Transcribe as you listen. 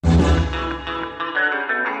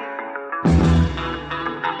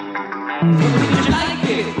Would you like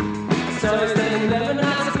it? So it's been 11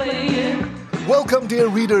 hours playing. Welcome, dear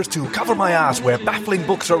readers, to Cover My Ass, where baffling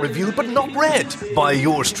books are reviewed but not read by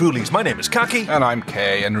yours trulies. My name is Kaki. And I'm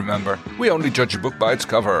Kay, and remember, we only judge a book by its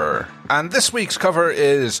cover. And this week's cover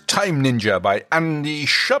is Time Ninja by Andy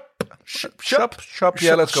Schupp.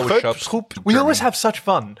 Yeah, let's go with Schupp. We always have such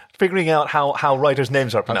fun figuring out how writers'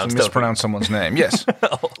 names are pronounced. How to mispronounce someone's name, yes.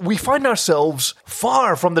 We find ourselves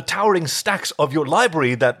far from the towering stacks of your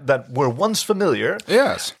library that were once familiar.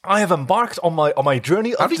 Yes. I have embarked on my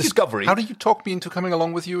journey of discovery. How did you talk me into coming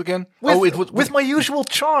along with you again? With my usual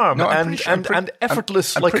charm and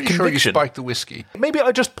effortless I'm like pretty conviction. sure you spiked the whiskey. Maybe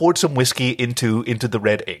I just poured some whiskey into the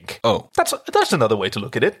red ink. Oh. That's another way to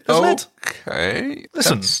look at it, isn't it? Okay.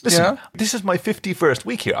 Listen. Yeah. This is my 51st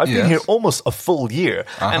week here. I've been here almost a full year.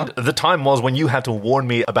 And the time was when you had to warn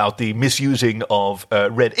me about the misusing of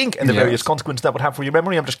red ink and the various consequences that would have for your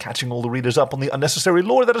memory. I'm just catching all the readers up on the unnecessary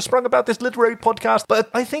lore that has sprung about this literary podcast. But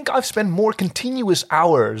I think I've spent more continuous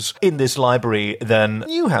hours in this library than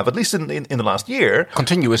you have, at least in the last year.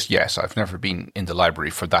 Continuous, yes. I've never been in the library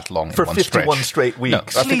for that long For in one 51 stretch. straight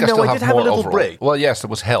weeks. No, I think I still I did have a more little overall. break. Well, yes, there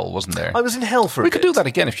was hell, wasn't there? I was in hell for a We bit. could do that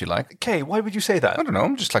again if you like. Okay, why would you say that? I don't know.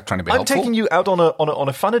 I'm just like trying to be I'm helpful. taking you out on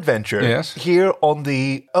a fun adventure. Yes. Here on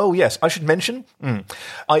the. Oh yes, I should mention.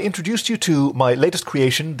 I introduced you to my latest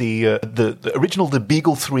creation, the original, the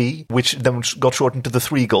Beagle 3, which then got shortened to the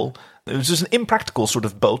Threegle. It was just an impractical sort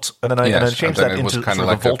of boat, and then I changed that into sort of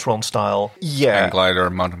like a Voltron style. Yeah, hang glider,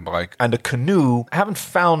 mountain bike, and a canoe. I haven't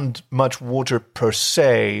found much water per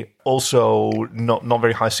se. Also, not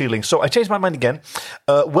very high ceilings. So I changed my mind again.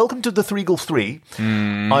 Welcome to the Threegle 3.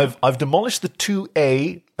 I've demolished the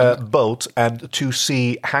 2A boat and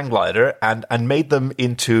 2C hang glider and made them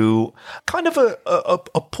into kind of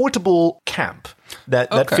a portable camp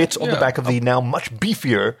that fits on the back of the now much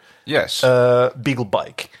beefier Beagle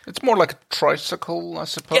bike. It's more like a tricycle, I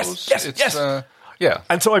suppose. Yes. Yeah.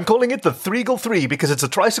 And so I'm calling it the Threegle 3 because it's a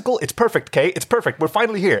tricycle. It's perfect, Kay. It's perfect. We're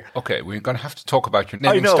finally here. Okay, we're going to have to talk about your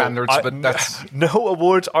naming standards, but that's... No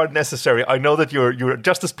awards are necessary. I know that you're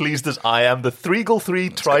just as pleased as I am. The Threegle 3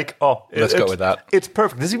 trike. Let's go with that. It's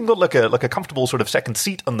perfect. There's even got like a comfortable sort of second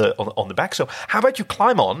seat on the back. So how about you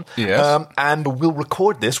climb on? Yes. And we'll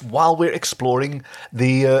record this while we're exploring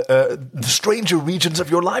the stranger regions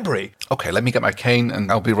of your library. Okay, let me get my cane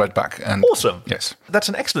and I'll be right back. And awesome. Yes. That's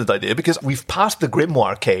an excellent idea because we've passed the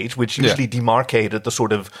grimoire cage, which usually demarcated the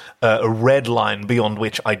sort of red line beyond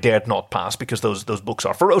which I dared not pass because those books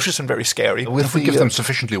are ferocious and very scary. If we give them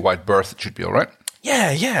sufficiently wide berth, it should be all right.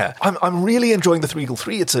 Yeah. I'm really enjoying the Threegle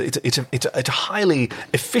 3. It's a highly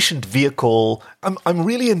efficient vehicle. I'm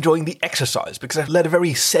really enjoying the exercise because I've led a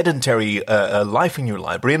very sedentary life in your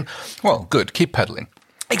library. And, well, good. Keep pedaling.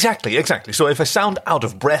 Exactly. So if I sound out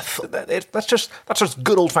of breath, that's just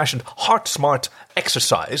good old-fashioned, heart-smart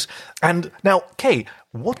exercise. And now, Kay,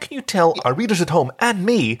 what can you tell our readers at home and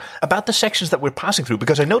me about the sections that we're passing through?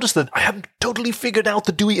 Because I noticed that I haven't totally figured out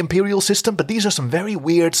the Dewey Imperial System, but these are some very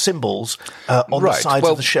weird symbols on the sides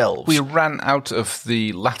of the shelves. We ran out of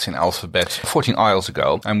the Latin alphabet 14 aisles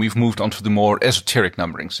ago, and we've moved on to the more esoteric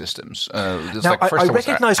numbering systems. Now, I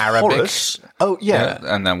recognize Arabic. Horus. Oh, yeah.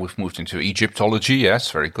 And then we've moved into Egyptology.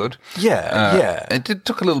 Yes, very good. Yeah. It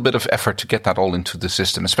took a little bit of effort to get that all into the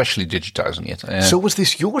system, especially digitizing it. So was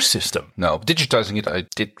this your system? No, digitizing it, I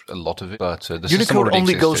did a lot of it, but the system Unicode already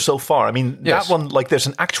only existed. goes so far. I mean, that one, like, there's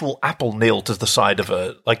an actual apple nailed to the side of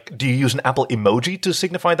a, like, do you use an apple emoji to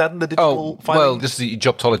signify that in the digital filing? Well, this is the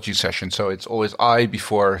Egyptology session, so it's always I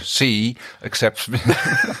before C, except...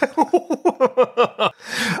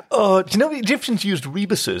 Do you know the Egyptians used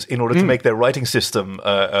rebuses in order to make their writing system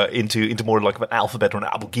into more like an alphabet or an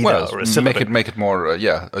abugida or a syllable? Make it more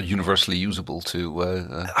universally usable to.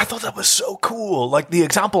 I thought that was so cool. Like the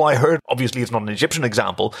example I heard, obviously it's not an Egyptian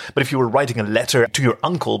example, but if you were writing a letter to your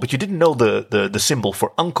uncle, but you didn't know the symbol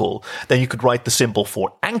for uncle, then you could write the symbol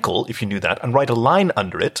for ankle if you knew that, and write a line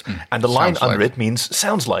under it, and the line under it means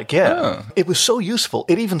sounds like. It was so useful.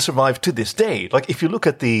 It even survived to this day. Like if you look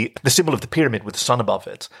at the symbol of the pyramid with the sun above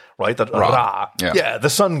it, right? That Ra. Yeah, the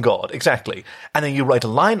sun god, exactly. And then you write a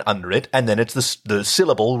line under it, and then it's the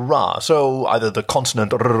syllable Ra. So either the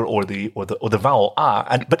consonant R or the vowel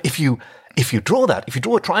A. But if you draw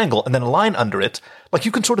a triangle and then a line under it, like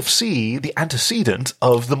you can sort of see the antecedent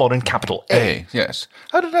of the modern capital A. Yes.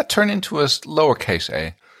 How did that turn into a lowercase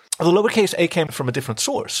a? The lowercase a came from a different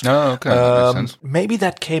source. Oh, okay. That makes sense. Maybe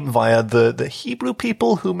that came via the Hebrew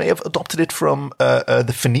people who may have adopted it from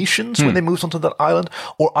the Phoenicians when they moved onto that island,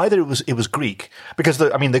 or either it was Greek, because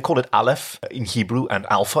they call it Aleph in Hebrew and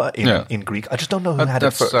Alpha in Greek. I just don't know who had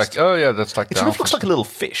it first. That's like it sort of looks like a little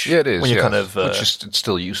fish. Yeah, it is. When you which is it's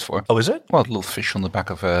still used for. Oh, is it? Well, a little fish on the back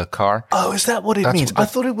of a car. Oh, is that what it means? I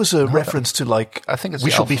thought it was a reference to I think it's we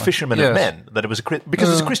the shall be Alpha. fishermen of men. That it was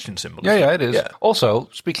because it's a Christian symbol. Yeah, it is. Yeah. Also,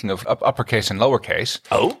 speaking of uppercase and lowercase,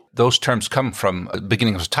 those terms come from the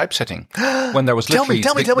beginning of typesetting, when there was literally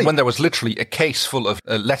Tell me. when there was literally a case full of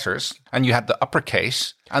letters, and you had the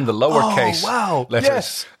uppercase and the lowercase letters.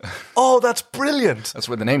 Yes. Oh, that's brilliant. That's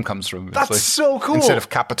where the name comes from. That's so cool. Instead of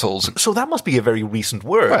capitals. So that must be a very recent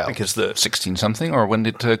word, Well, because the 16-something, or when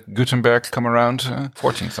did Gutenberg come around?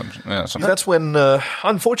 14-something. Yeah, something. that's when,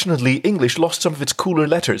 unfortunately, English lost some of its cooler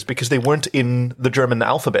letters because they weren't in the German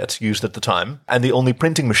alphabet used at the time, and the only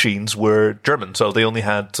printing machines were German, so they only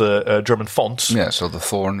had German fonts. Yeah, so the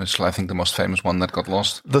Thorn is, I think, the most famous one that got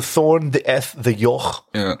lost. The Thorn, the Eth, the Joch.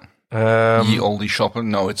 Yeah. Ye Olde Shopper.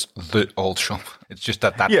 No, it's the old shop. It's just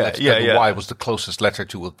that letter, the Y was the closest letter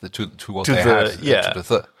to what they had. To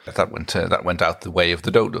the that went out the way of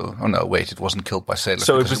the dodo. Oh no, wait, it wasn't killed by sailors.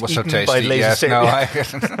 So because it was so eaten tasty. by lazy yes,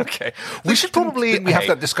 sailors. no, Okay, we should probably. Didn't we have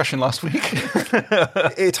that discussion last week?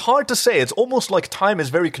 It's hard to say. It's almost like time is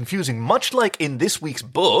very confusing, much like in this week's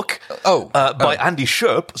book by Andy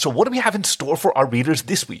Sherp. So what do we have in store for our readers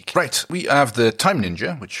this week? Right, we have the Time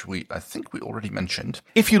Ninja, which I think we already mentioned.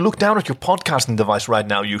 If you look down at your podcasting device right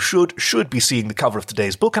now, you should be seeing the cover of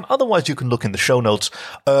today's book, and otherwise you can look in the show notes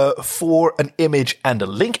for an image and a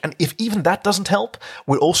link. And if even that doesn't help,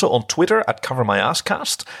 we're also on Twitter at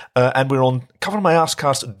CoverMyAssCast, and we're on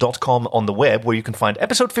CoverMyAssCast.com on the web, where you can find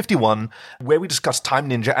episode 51, where we discuss Time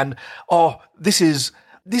Ninja. And this is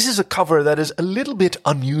a cover that is a little bit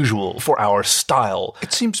unusual for our style.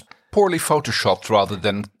 It seems poorly photoshopped rather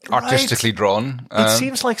than artistically drawn. It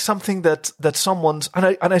seems like something that someone's,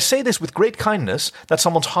 and I say this with great kindness, that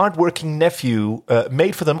someone's hardworking nephew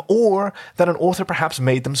made for them, or that an author perhaps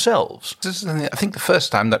made themselves. This is, I think, the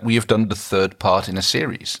first time that we have done the third part in a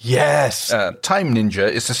series. Yes. Time Ninja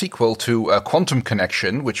is the sequel to Quantum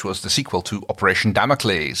Connection, which was the sequel to Operation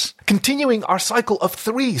Damocles. Continuing our cycle of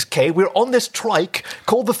threes, Kay. We're on this trike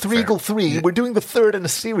called the Threegle 3. Yeah. We're doing the third in a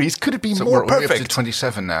series. Could it be more perfect? We're up to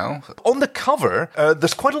 27 now. On the cover,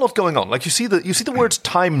 there's quite a lot going on. Like you see the words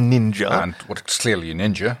Time Ninja. And what's clearly a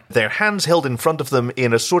ninja. Their hands held in front of them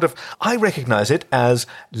in a sort of, I recognize it as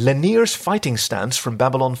Lenier's fighting stance from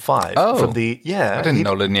Babylon 5. Oh. I didn't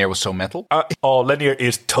know Lenier was so metal. Lenier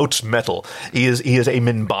is totes metal. He is a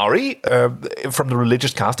Minbari from the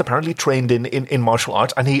religious caste, apparently trained in martial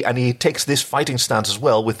arts, and he takes this fighting stance as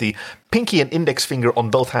well with the pinky and index finger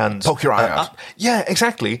on both hands. Poke your eye out. Yeah,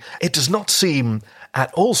 exactly. It does not seem at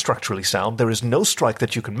all structurally sound. There is no strike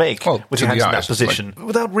that you can make with your hands in that position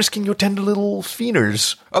without risking your tender little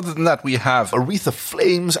fingers. Other than that, we have a wreath of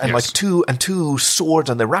flames and two swords,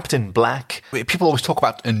 and they're wrapped in black. People always talk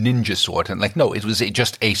about a ninja sword, and no, it was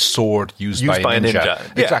just a sword used by a ninja. Yeah.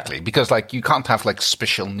 Exactly, because you can't have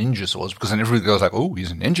special ninja swords, because then everybody goes oh,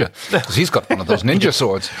 he's a ninja because he's got one of those ninja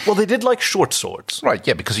swords. Well, they did like short swords, right?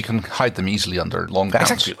 Yeah, because you can hide them easily under long gowns,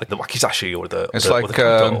 exactly, like the wakizashi or the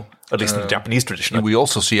kanto. At least in the Japanese tradition. We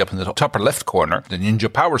also see up in the upper left corner the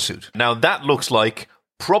ninja power suit. Now that looks like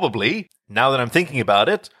probably, now that I'm thinking about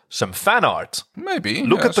it, some fan art. Maybe.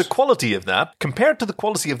 Look at the quality of that. Compared to the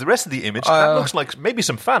quality of the rest of the image, that looks like maybe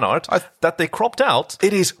some fan art that they cropped out.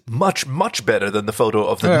 It is much, much better than the photo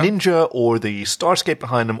of the ninja or the starscape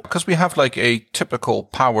behind him. Because we have a typical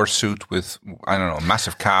power suit with, I don't know,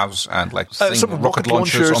 massive calves and some rocket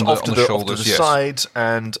launchers on the shoulders. Off to the sides,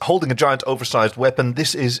 and holding a giant oversized weapon.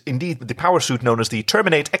 This is indeed the power suit known as the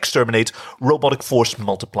Exterminate Robotic Force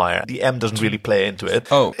Multiplier. The M doesn't really play into it.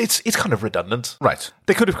 Oh. It's kind of redundant. Right.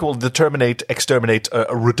 They could have called the Exterminate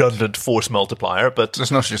a redundant force multiplier, but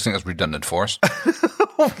there's no such thing as redundant force.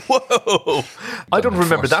 Whoa! I don't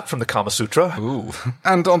remember that from the Kama Sutra. Ooh.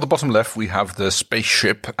 And on the bottom left, we have the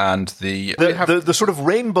spaceship and the sort of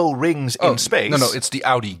rainbow rings in space. No, it's the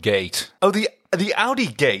Audi gate. Oh, the Audi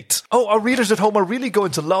gate. Oh, our readers at home are really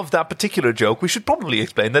going to love that particular joke. We should probably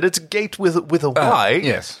explain that it's gate with a Y.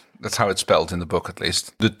 Yes. That's how it's spelled in the book, at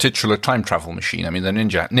least. The titular time travel machine. I mean, the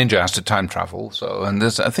ninja has to time travel. So, and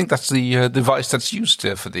I think that's the device that's used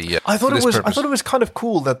for the. I thought it was kind of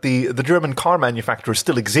cool that the German car manufacturers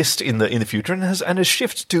still exist in the future and has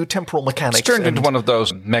shifted to temporal mechanics. It's turned into one of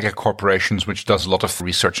those mega corporations which does a lot of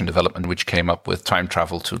research and development, which came up with time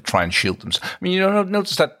travel to try and shield them. I mean, you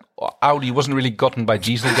notice that Audi wasn't really gotten by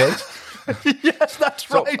Dieselgate. Yes, that's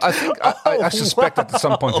right. So I think I suspect that at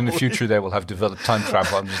some point in the future they will have developed time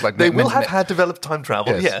travel. I'm just like they will have had developed time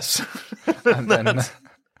travel. Yes. And then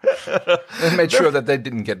they made sure that they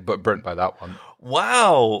didn't get burnt by that one.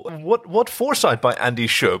 Wow. What foresight by Andy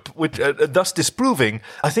Shope, which thus disproving,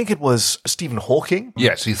 I think it was Stephen Hawking.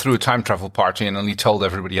 Yes, he threw a time travel party and only told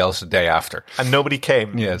everybody else the day after. And nobody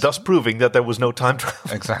came, thus proving that there was no time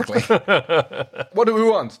travel. Exactly. What do we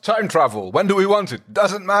want? Time travel. When do we want it?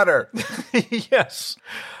 Doesn't matter. Yes.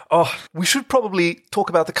 Oh, we should probably talk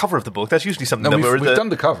about the cover of the book. That's usually something we've done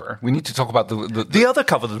the cover. We need to talk about the other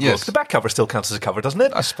cover of the book. The back cover still counts as a cover, doesn't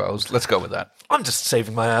it? I suppose. Let's go with that. I'm just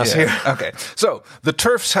saving my ass here. Okay. So, the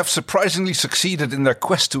TERFs have surprisingly succeeded in their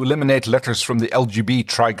quest to eliminate letters from the LGB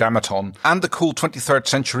Trigrammaton, and the cool 23rd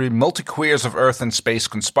century multi-queers of Earth and space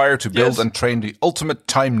conspire to build and train the ultimate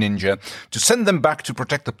time ninja to send them back to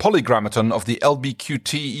protect the polygrammaton of the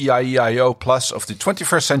LBQT-EIEIO plus of the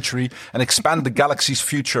 21st century and expand the galaxy's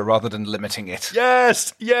future rather than limiting it.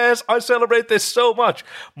 Yes, I celebrate this so much.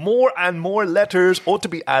 More and more letters ought to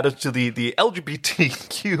be added to the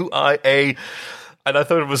LGBTQIA. And I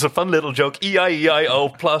thought it was a fun little joke.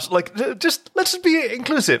 EIEIO plus. Like, just let's be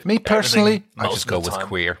inclusive. Me personally, I just go with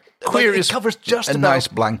queer. Queer is covers just a nice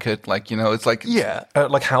blanket, like, it's like... Yeah,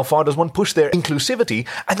 like how far does one push their inclusivity?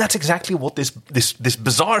 And that's exactly what this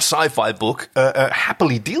bizarre sci-fi book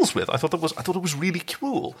happily deals with. I thought it was really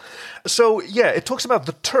cool. So, yeah, it talks about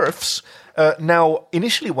the TERFs. Now,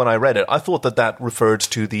 initially when I read it, I thought that referred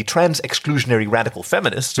to the trans-exclusionary radical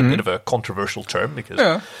feminists, a bit of a controversial term,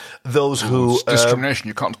 because those who... It's discrimination,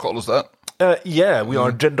 you can't call us that. We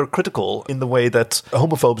are gender critical in the way that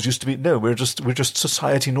homophobes used to be. No, we're just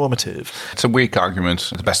society normative. It's a weak argument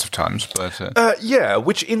at the best of times, but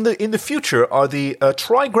which in the future are the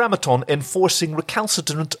Trigrammaton enforcing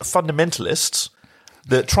recalcitrant fundamentalists.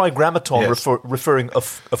 The Trigrammaton referring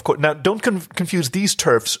of course. Now, don't confuse these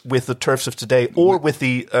TERFs with the TERFs of today, or with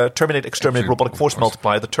the Terminate, Exterminate, Robotic Force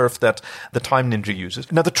Multiplier, the TERF that the Time Ninja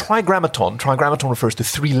uses. Now, the Trigrammaton refers to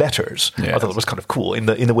 3 letters. I thought it was kind of cool in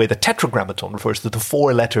the way the Tetragrammaton refers to the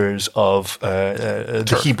 4 letters of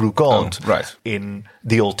the Hebrew God in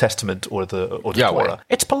the Old Testament or the Torah.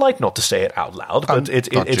 It's polite not to say it out loud, but it's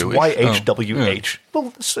YHWH.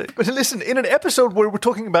 Well, listen, in an episode where we're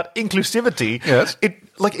talking about inclusivity,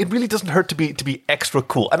 it really doesn't hurt to be extra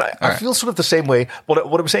cool. And I feel sort of the same way.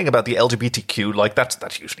 What I'm saying about the LGBTQ, like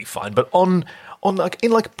that's usually fine, but in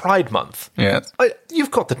Pride Month,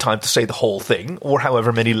 you've got the time to say the whole thing, or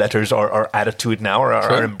however many letters are added to it now, or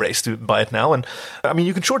are embraced by it now. And I mean,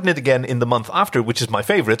 you can shorten it again in the month after, which is my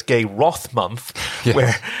favorite, Gay Roth Month,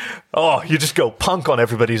 where you just go punk on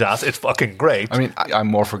everybody's ass. It's fucking great. I mean, I'm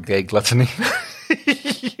more for gay gluttony.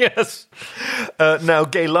 Yes. Now,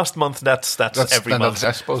 Gay Lust Month, that's every month.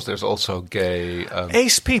 I suppose there's also gay...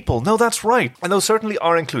 Ace people. No, that's right. And those certainly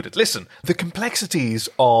are included. Listen, the complexities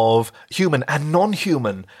of human and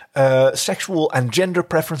non-human sexual and gender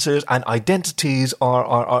preferences and identities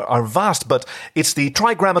are vast, but it's the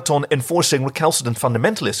Trigrammaton enforcing recalcitrant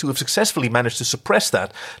fundamentalists who have successfully managed to suppress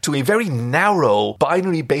that to a very narrow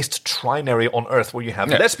binary-based trinary on Earth, where you have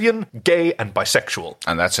lesbian, gay, and bisexual.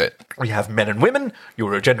 And that's it. You have men and women,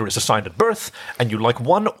 your gender is assigned at birth, and you like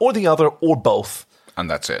one or the other or both. And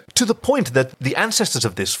that's it. To the point that the ancestors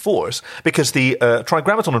of this force, because the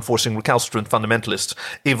Trigrammaton enforcing recalcitrant fundamentalists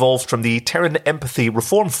evolved from the Terran empathy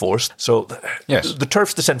reform force. So the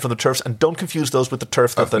TERFs descend from the TERFs, and don't confuse those with the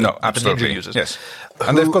TERF that the Ninja uses. Yes.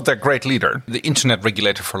 And they've got their great leader, the Internet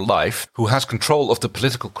Regulator for Life, who has control of the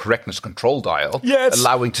political correctness control dial,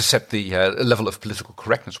 allowing to set the level of political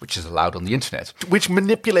correctness which is allowed on the Internet. Which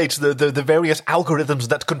manipulates the various algorithms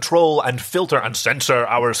that control and filter and censor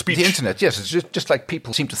our speech. The Internet, yes. It's just like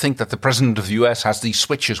people seem to think that the president of the US has these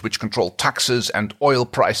switches which control taxes and oil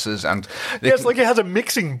prices, and like he has a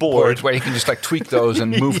mixing board where he can just like tweak those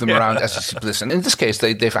and move them around as he sees this. And in this case,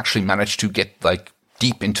 they've actually managed to get like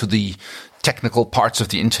deep into the technical parts of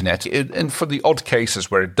the internet, and for the odd cases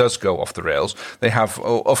where it does go off the rails, they have,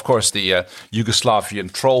 of course, the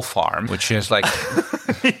Yugoslavian troll farm, which is like, I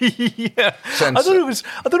thought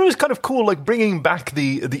it was kind of cool, like bringing back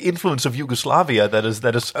the influence of Yugoslavia that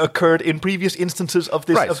has occurred in previous instances of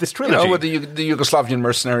this trilogy. With the Yugoslavian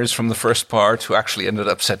mercenaries from the first part, who actually ended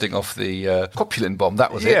up setting off the Copulin bomb.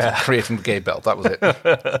 That was it. Creating the gay belt. That was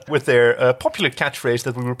it. With their popular catchphrase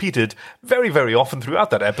that we repeated very, very often throughout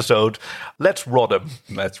that episode. Let's rot 'em.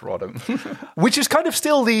 Let's rot 'em. Which is kind of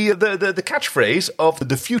still the catchphrase of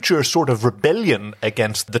the future sort of rebellion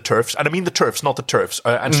against the TERFs. And I mean the TERFs, not the TERFs.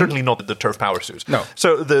 And certainly not the TERF power suits. No.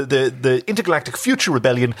 So the intergalactic future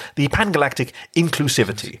rebellion, the pangalactic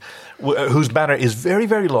inclusivity, whose banner is very,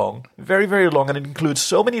 very long. Very, very long. And it includes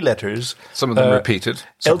so many letters. Some of them repeated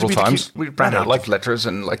several LGBTQ times. We ran out of letters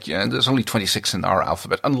and there's only 26 in our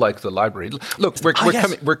alphabet, unlike the library. Look,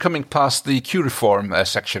 we're coming past the Q reform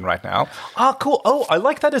section right now. Ah, cool. Oh, I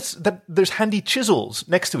like that there's handy chisels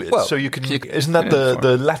next to it. Well, so you can isn't that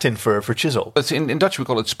the Latin for chisel? But in Dutch we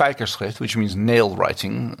call it spijkerschrift, which means nail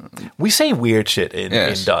writing. We say weird shit in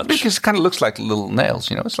Dutch. Because it kind of looks like little nails,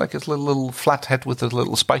 It's like a little flat head with a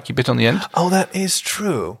little spiky bit on the end. Oh, that is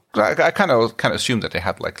true. I kind of assumed that they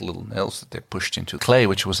had like little nails that they pushed into clay,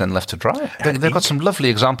 which was then left to dry. They've got some lovely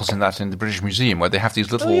examples in that in the British Museum, where they have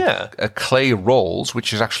these little clay rolls,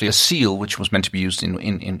 which is actually a seal, which was meant to be used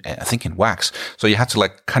in I think in wax. So you had to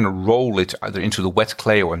like kind of roll it either into the wet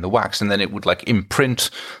clay or in the wax, and then it would like imprint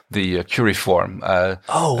the curiform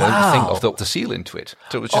thing of the seal into it.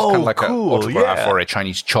 So it was just kind of like an autograph or a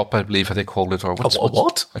Chinese chop, I believe they called it, or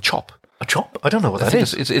what? A chop. A chop? I don't know what that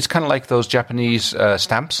is. It's kind of like those Japanese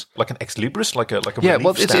stamps, like an ex libris, like a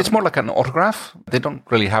it's more like an autograph. They don't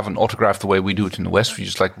really have an autograph the way we do it in the West. You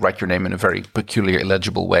just like write your name in a very peculiar,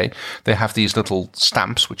 illegible way. They have these little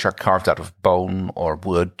stamps which are carved out of bone or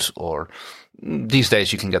wood, or these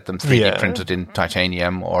days you can get them 3D printed in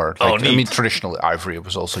titanium, or traditional ivory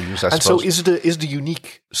was also used. I suppose. So is it a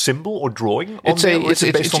unique symbol or drawing? It's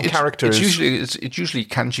based on characters. It's usually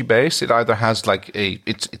kanji based. It either has like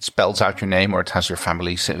it spells out your name, or it has your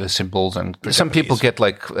family symbols. And some people get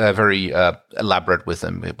like very elaborate with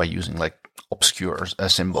them by using like obscure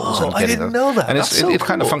symbols. Oh, I didn't know that. And it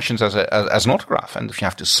kind of functions as an autograph. And if you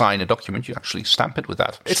have to sign a document, you actually stamp it with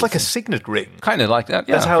that. It's like a signet ring. Kind of like that.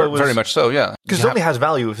 Yeah, that's how it was. Very much so. Yeah, because it only has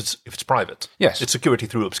value if it's private. Yes, it's security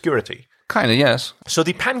through obscurity. Kind of, yes. So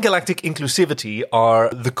the pangalactic inclusivity are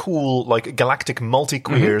the cool, like, galactic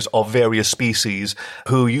multi-queers of various species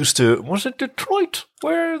who used to... Was it Detroit,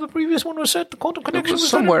 where the previous one was set? The Quantum Connection was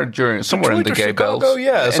somewhere in the Gay Belt.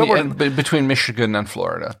 Somewhere between Michigan and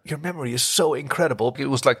Florida. Your memory is so incredible. It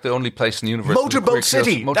was like the only place in the universe... Motorboat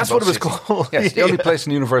City! That's what it was called. Yes, the only place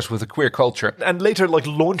in the universe with a queer culture. And later, like,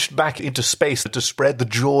 launched back into space to spread the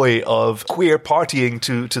joy of queer partying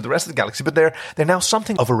to the rest of the galaxy. But they're now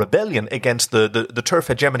something of a rebellion against the TERF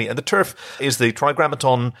hegemony. And the TERF is the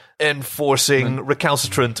Trigrammaton enforcing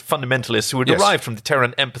recalcitrant fundamentalists who are derived from the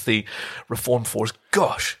Terran Empathy Reform Force.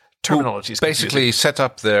 Gosh, terminology is basically set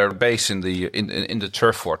up their base in the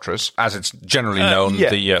TERF fortress, as it's generally known,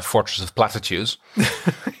 the Fortress of Platitudes.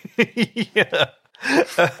 Yeah.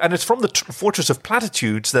 And it's from the Fortress of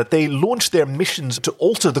Platitudes that they launch their missions to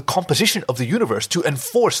alter the composition of the universe, to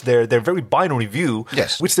enforce their very binary view,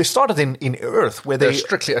 which they started in Earth, where they're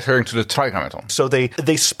strictly adhering to the Trigrammaton. So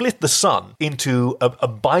they split the sun into a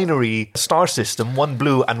binary star system, one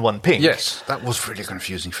blue and one pink. Yes, that was really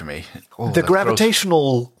confusing for me. The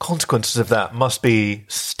gravitational consequences of that must be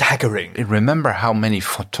staggering. Remember how many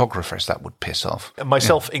photographers that would piss off.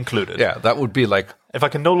 Myself included. Yeah, that would be like... If I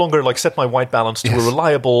can no longer like set my white balance to a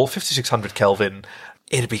reliable 5600 Kelvin,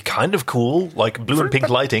 it'd be kind of cool. Like blue and pink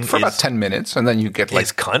lighting for about 10 minutes, and then you get like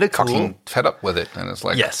it's kind of cool. Fed up with it, and it's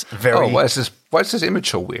like very. Oh, why is this image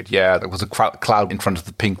so weird? Yeah, there was a cloud in front of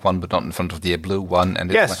the pink one, but not in front of the blue one. And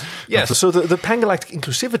So the pangalactic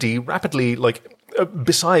inclusivity rapidly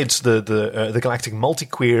besides the galactic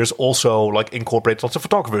multi-queers also like incorporate lots of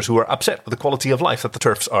photographers who are upset with the quality of life that the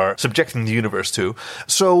TERFs are subjecting the universe to.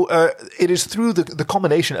 So it is through the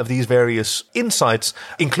combination of these various insights,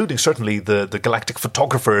 including certainly the galactic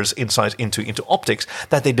photographers' insight into optics,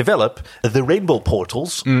 that they develop the rainbow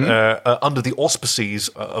portals under the auspices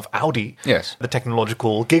of Audi, the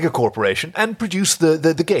technological giga corporation, and produce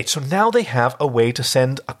the gate. So now they have a way to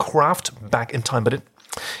send a craft back in time, but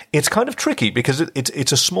it's kind of tricky because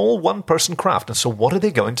it's a small one-person craft, and so what are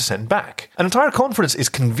they going to send back? An entire conference is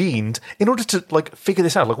convened in order to figure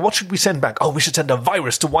this out. Like, what should we send back? Oh, we should send a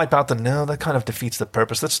virus to wipe out No, that kind of defeats the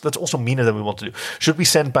purpose. That's also meaner than we want to do. Should we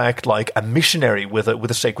send back like a missionary with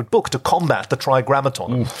a sacred book to combat the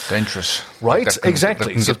Trigrammaton? Ooh, dangerous, right?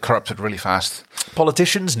 Exactly. That can get corrupted really fast.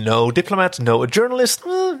 Politicians, no. Diplomats, no. A journalist,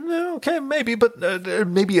 okay, maybe, but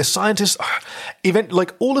maybe a scientist.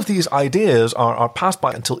 All of these ideas are passed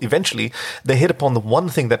by until eventually they hit upon the one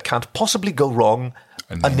thing that can't possibly go wrong: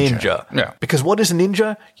 A ninja. Yeah. Because what is a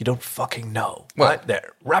ninja? You don't fucking know. Well, right?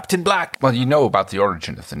 They're wrapped in black. Well, you know about the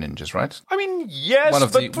origin of the ninjas, right? I mean, yes,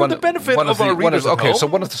 but for the benefit of our readers at okay, home. so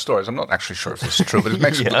one of the stories, I'm not actually sure if this is true, but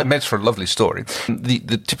it makes for a lovely story.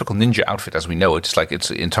 The typical ninja outfit, as we know it, it's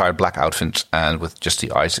the entire black outfit and with just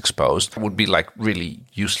the eyes exposed, would be like really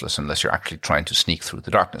useless unless you're actually trying to sneak through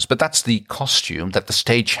the darkness. But that's the costume that the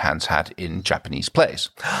stagehands had in Japanese plays.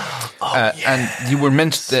 And you were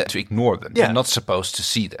meant to ignore them. Yeah. You're not supposed to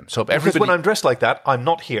see them. So because when I'm dressed like that, I'm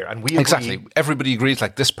not here, and we agree. Exactly. Everybody agrees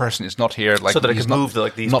like this person is not here, like so that I can move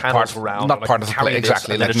these panels around, not part of the play.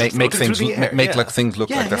 Exactly. Like make things look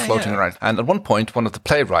like they're floating around. And at one point, one of the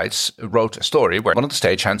playwrights wrote a story where one of the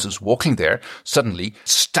stagehands who's walking there suddenly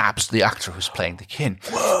stabs the actor who's playing the king,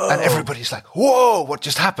 and everybody's like, "Whoa, what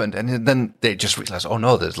just happened?" And then they just realize, "Oh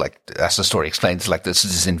no, there's like," as the story explains, like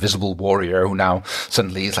this invisible warrior who now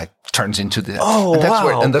suddenly is like turns into the. Oh,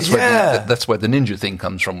 and that's wow! That's where the ninja thing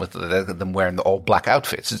comes from, with them wearing the all black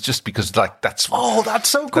outfits. It's just because like that's so cool.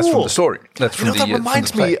 That's from the story. That's from that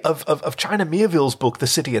reminds me of China Miéville's book, The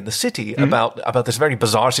City and the City, about this very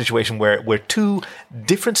bizarre situation where two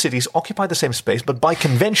different cities occupy the same space, but by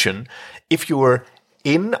convention, if you're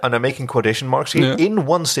in, and I'm making quotation marks here, in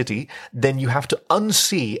one city, then you have to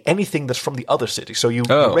unsee anything that's from the other city. So you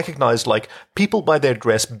recognize like people by their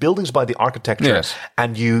dress, buildings by the architecture,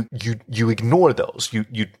 and you ignore those.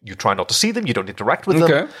 You try not to see them, you don't interact with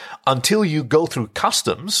them until you go through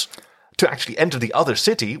customs to actually enter the other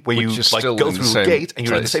city, where you like go through a gate and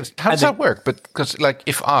you're in the same. How does that work? But because like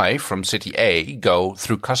if I from city A go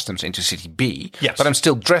through customs into city B, but I'm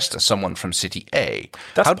still dressed as someone from city A.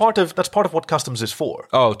 That's part of what customs is for.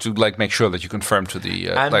 Oh, to like make sure that you confirm to the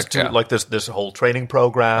like there's a whole training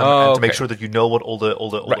program and to make sure that you know what all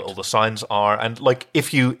the signs are, and like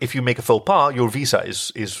if you make a faux pas, your visa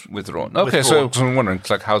is withdrawn. Okay, so I'm wondering,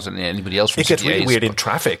 it's like how's anybody else from it gets city really A weird in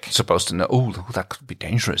traffic. Supposed to know? Oh, that could be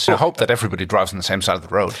dangerous. I hope that everybody drives on the same side of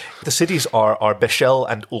the road. The cities are Bechel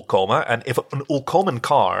and Ulkoma, and if an Ulkoman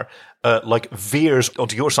car like veers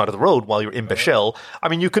onto your side of the road while you're in Bechel, I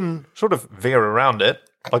mean, you can sort of veer around it.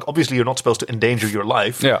 Like obviously, you're not supposed to endanger your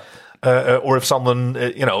life. Yeah. Or if someone,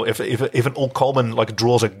 if an Ulkoman like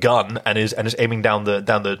draws a gun and is aiming down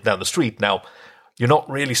the street, now you're not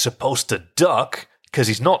really supposed to duck, because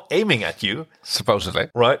he's not aiming at you. Supposedly.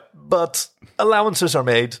 Right? But allowances are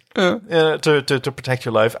made to protect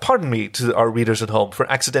your life. Pardon me to our readers at home for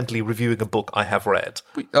accidentally reviewing a book I have read.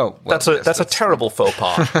 That's a terrible faux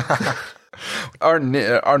pas. Our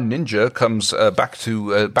ninja comes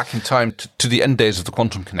back in time to the end days of the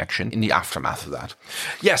quantum connection in the aftermath of that.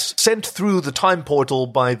 Yes, sent through the time portal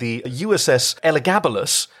by the USS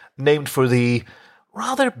Elagabalus, named for the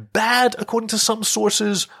rather bad, according to some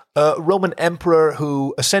sources, Roman emperor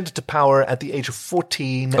who ascended to power at the age of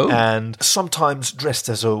 14 and sometimes dressed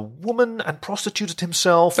as a woman and prostituted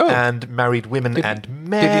himself and married women and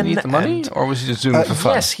men. Did he need the money, or was he just doing it for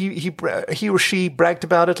fun? Yes, he or she bragged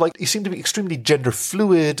about it. Like, he seemed to be extremely gender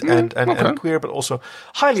fluid and queer, but also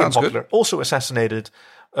highly unpopular. Also assassinated.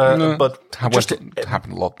 But it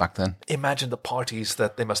happened a lot back then. Imagine the parties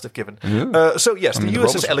that they must have given. So yes, the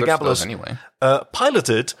USS Elagabalus, anyway.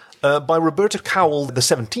 Piloted by Roberta Cowell the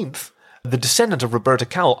 17th, the descendant of Roberta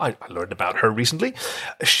Cowell. I learned about her recently.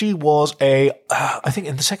 She was I think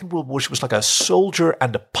in the Second World War, she was like a soldier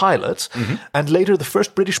and a pilot, and later the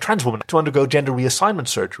first British trans woman to undergo gender reassignment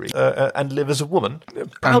surgery and live as a woman.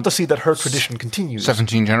 Proud to see that her tradition continues.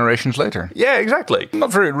 17 generations later. Yeah, exactly.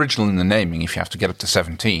 Not very original in the naming if you have to get up to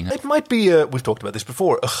 17. It might be, we've talked about this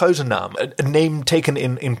before, a geuzennaam, a name taken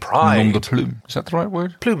in pride. Nom de plume. Is that the right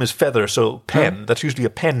word? Plume is feather, so pen. That's usually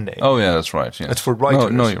a pen name. Oh, yeah, that's right. Yeah. It's for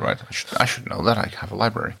writers. No, you're right. I should know that. I have a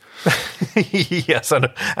library. Yes, and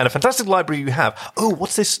a fantastic library you have. Oh,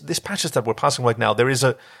 what's this patches that we're passing right now? There is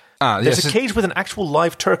a there's a cage with an actual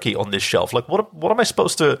live turkey on this shelf. Like, what am I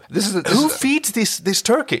supposed to? Who feeds this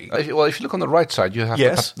turkey? Well, if you look on the right side, you have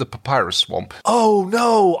the papyrus swamp. Oh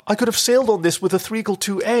no! I could have sailed on this with a Threagle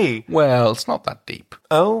 2A. Well, it's not that deep.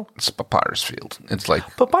 Oh, it's a papyrus field. It's like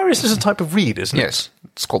papyrus is a type of reed, isn't it? Yes,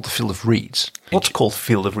 it's called the Field of Reeds. What's called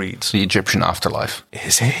Field of Reeds? The Egyptian afterlife.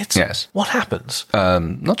 Is it? Yes. What happens?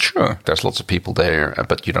 Not sure. There's lots of people there,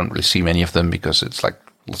 but you don't really see many of them because it's like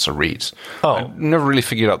lots of reads. Oh. I never really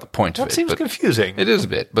figured out the point of it. That seems confusing. It is a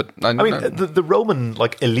bit, but I mean, the Roman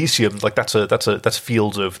like Elysium, like that's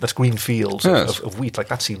green fields of wheat. Like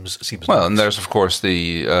that seems well. Nice. And there's of course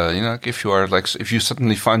the if you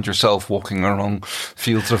suddenly find yourself walking along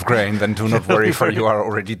fields of grain, then do not worry, for you are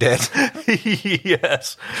already dead.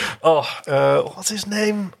 Yes. Oh, what's his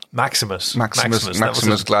name? Maximus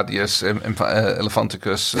Gladius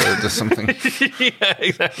Elephanticus. There's something. Yeah,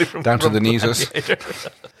 exactly. Down to the knees.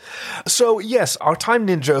 So yes, our time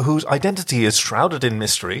ninja, whose identity is shrouded in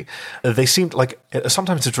mystery, they seem like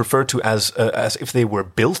sometimes it's referred to as if they were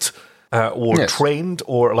built or trained,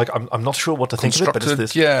 or like I'm not sure what to think of it. But it's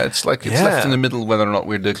this, it's like it's left in the middle whether or not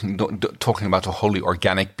we're talking about a wholly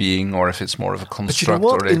organic being or if it's more of a construct. But you know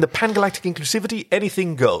what? In the pangalactic inclusivity,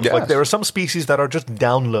 anything goes. Yes. Like there are some species that are just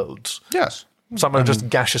downloads. Yes. Some are just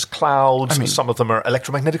gaseous clouds. Some of them are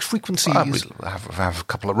electromagnetic frequencies. We have a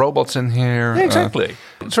couple of robots in here. Yeah, exactly.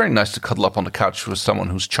 It's very nice to cuddle up on the couch with someone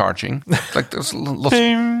who's charging. Like there's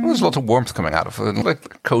lots of warmth coming out of it,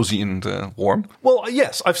 like cozy and warm. Well,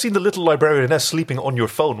 yes, I've seen the little librarianess sleeping on your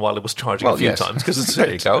phone while it was charging a few times because it's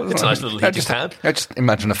there you go. It's a nice little heating pad. I just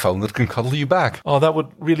imagine a phone that can cuddle you back. Oh, that would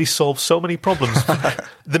really solve so many problems.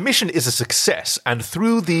 The mission is a success, and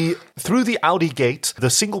through the Audi gate, the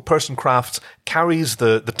single-person craft carries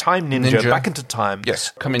the time ninja back into time.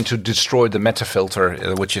 Yes, coming to destroy the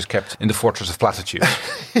metafilter, which is kept in the Fortress of Platitude.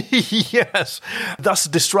 Yes, thus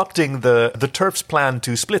disrupting the TERF's plan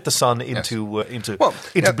to split the sun into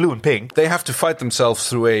blue and pink. They have to fight themselves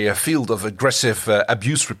through a field of aggressive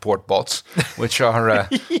abuse report bots, which are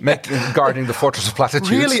guarding the Fortress of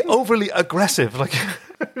Platitude. Really overly aggressive, like.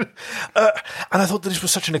 And I thought that this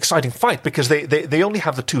was such an exciting fight because they only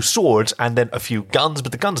have the two swords and then a few guns,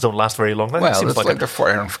 but the guns don't last very long. That seems like they're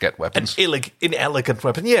fire and forget weapons. An inelegant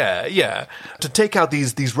weapon, yeah. To take out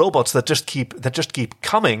these robots that just keep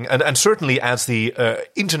coming, and certainly as the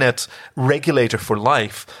internet regulator for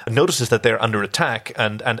life notices that they're under attack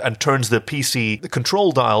and turns the PC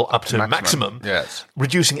control dial up to maximum, yes,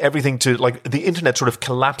 reducing everything to like the internet sort of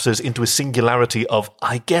collapses into a singularity of,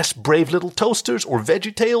 I guess, brave little toasters or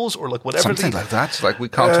veggie tales or like whatever. Something like that. Like we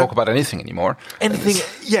can't talk about anything anymore. Anything,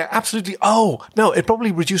 yeah, absolutely. Oh, no, it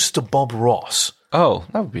probably reduces to Bob Ross. Oh,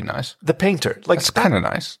 that would be nice. The painter. Like that's kind of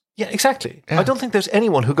nice. Yeah, exactly. Yeah. I don't think there's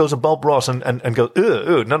anyone who goes to Bob Ross and goes,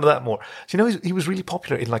 none of that more. So, you know, he was really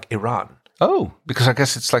popular in like Iran. Oh, because I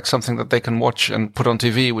guess it's like something that they can watch and put on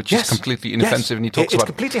TV, which is completely inoffensive. And he talks about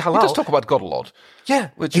completely halal. He does talk about God a lot. Yeah,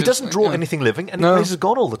 he doesn't draw anything living, and he praises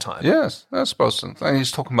God all the time. Yes, I suppose so. And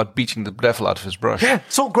he's talking about beating the devil out of his brush. Yeah,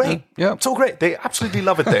 it's all great. Yeah, it's all great. They absolutely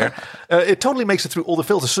love it there. It totally makes it through all the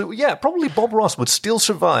filters. So yeah, probably Bob Ross would still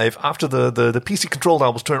survive after the PC control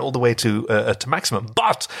dial was turned all the way to maximum.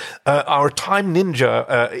 But our time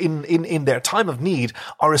ninja in their time of need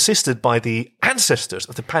are assisted by the ancestors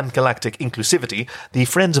of the pan-galactic inclusivity, the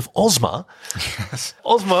Friends of Ozma. Yes,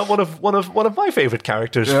 Ozma, one of my favorite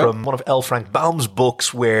characters from one of L. Frank Baum's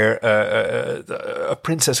books, where a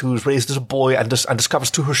princess who's raised as a boy and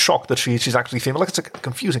discovers to her shock that she's actually female. Like, it's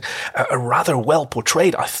confusing. A rather well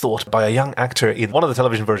portrayed, I thought, by a young actor in one of the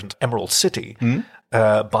television versions, Emerald City.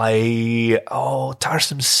 By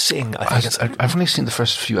Tarsem Singh. I've only seen the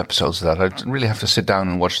first few episodes of that. I really have to sit down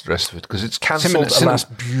and watch the rest of it because it's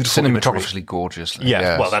cinematographically gorgeous.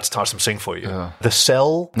 Yeah, well, that's Tarsem Singh for you. The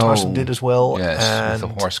Cell, Tarsem did as well. Yes, and with the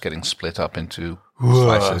horse getting split up into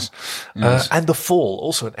slices. Yes. And The Fall,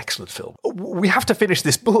 also an excellent film. We have to finish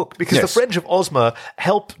this book because the Friends of Ozma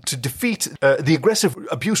help to defeat the aggressive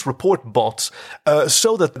abuse report bots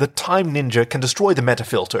so that the time ninja can destroy the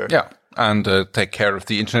metafilter. Yeah. And take care of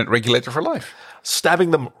the internet regulator for life.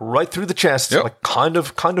 Stabbing them right through the chest, like kind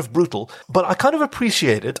of brutal. But I kind of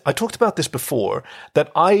appreciate it. I talked about this before,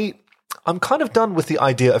 that I'm kind of done with the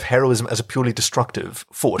idea of heroism as a purely destructive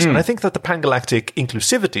force. And I think that the pangalactic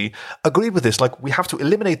inclusivity agreed with this. Like, we have to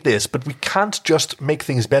eliminate this, but we can't just make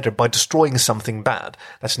things better by destroying something bad.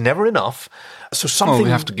 That's never enough. So we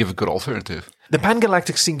have to give a good alternative. The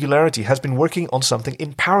Pangalactic Singularity has been working on something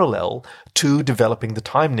in parallel to developing the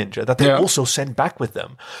Time Ninja that they also sent back with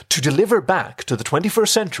them to deliver back to the 21st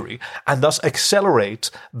century and thus accelerate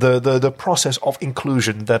the process of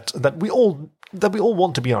inclusion that we all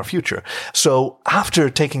want to be our future. So after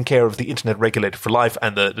taking care of the internet regulator for life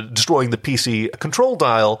and destroying the PC control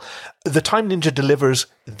dial, the Time Ninja delivers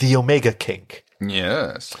the Omega Kink.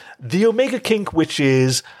 Yes. The Omega Kink, which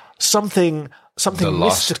is something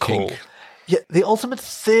mystical. Kink. the ultimate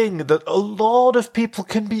thing that a lot of people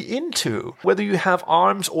can be into, whether you have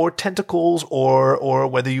arms or tentacles, or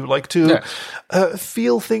whether you like to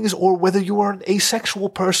feel things, or whether you are an asexual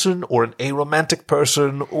person or an aromantic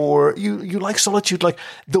person, or you like solitude, like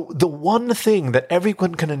the one thing that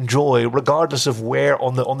everyone can enjoy, regardless of where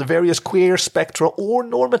on the various queer spectra or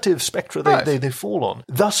normative spectra they fall on.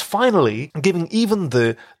 Thus, finally, giving even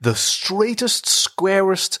the straightest,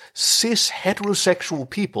 squarest, cis heterosexual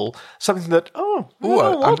people something that,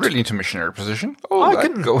 I'm really into missionary position. I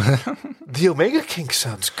can go. The Omega Kink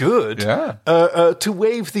sounds good. Yeah. To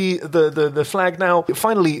wave the flag now,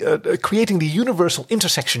 finally creating the universal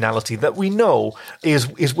intersectionality that we know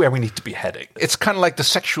is where we need to be heading. It's kind of like the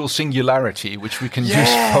sexual singularity, which we can use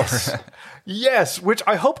for... Yes, which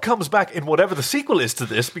I hope comes back in whatever the sequel is to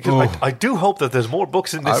this, because I do hope that there's more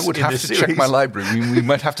books in this series. I would have to check my library. We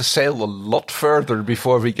might have to sail a lot further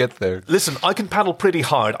before we get there. Listen, I can paddle pretty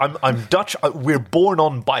hard. I'm Dutch. We're born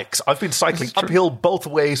on bikes. I've been cycling uphill both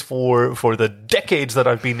ways for the decades that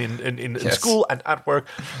I've been in school and at work.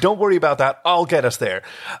 Don't worry about that. I'll get us there.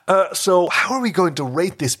 So how are we going to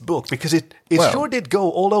rate this book? Because it sure did go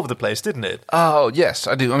all over the place, didn't it? Oh, yes,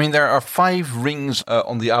 I do. I mean, there are 5 rings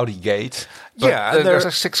on the Audi gate. But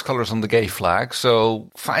there's 6 colours on the gay flag, so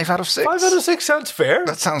 5 out of 6. 5 out of 6 sounds fair.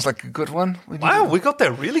 That sounds like a good one. We got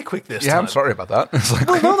there really quick this time. Yeah, I'm sorry about that. It's like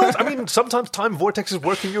I mean, sometimes time vortexes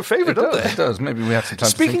work in your favour, don't they? It does. Maybe we have some time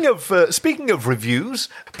Speaking of reviews,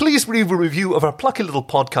 please leave a review of our plucky little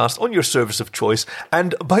podcast on your service of choice,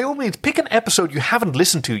 and by all means, pick an episode you haven't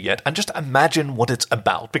listened to yet, and just imagine what it's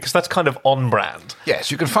about, because that's kind of on brand.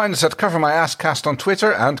 Yes, you can find us at Cover My Asscast on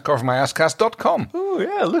Twitter and covermyasscast.com. Oh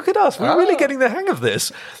yeah, look at us. We're really getting the hang of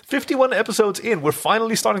this. 51 episodes in, we're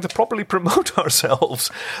finally starting to properly promote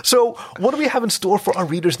ourselves. So, what do we have in store for our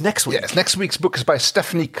readers next week? Yes, next week's book is by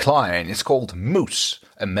Stephanie Klein. It's called Moose,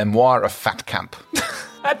 a memoir of Fat Camp.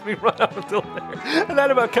 And we run up until there. And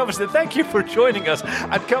that about covers it. Thank you for joining us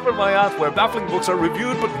at Cover My Ass, where baffling books are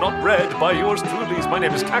reviewed but not read by yours truly. My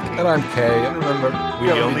name is Kaki. And I'm Kay. And remember,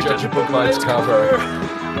 we only judge a book by its cover.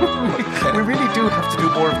 We really do have to do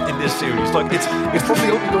more in this series. Like, it's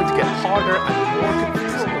probably only going to get harder and more confusing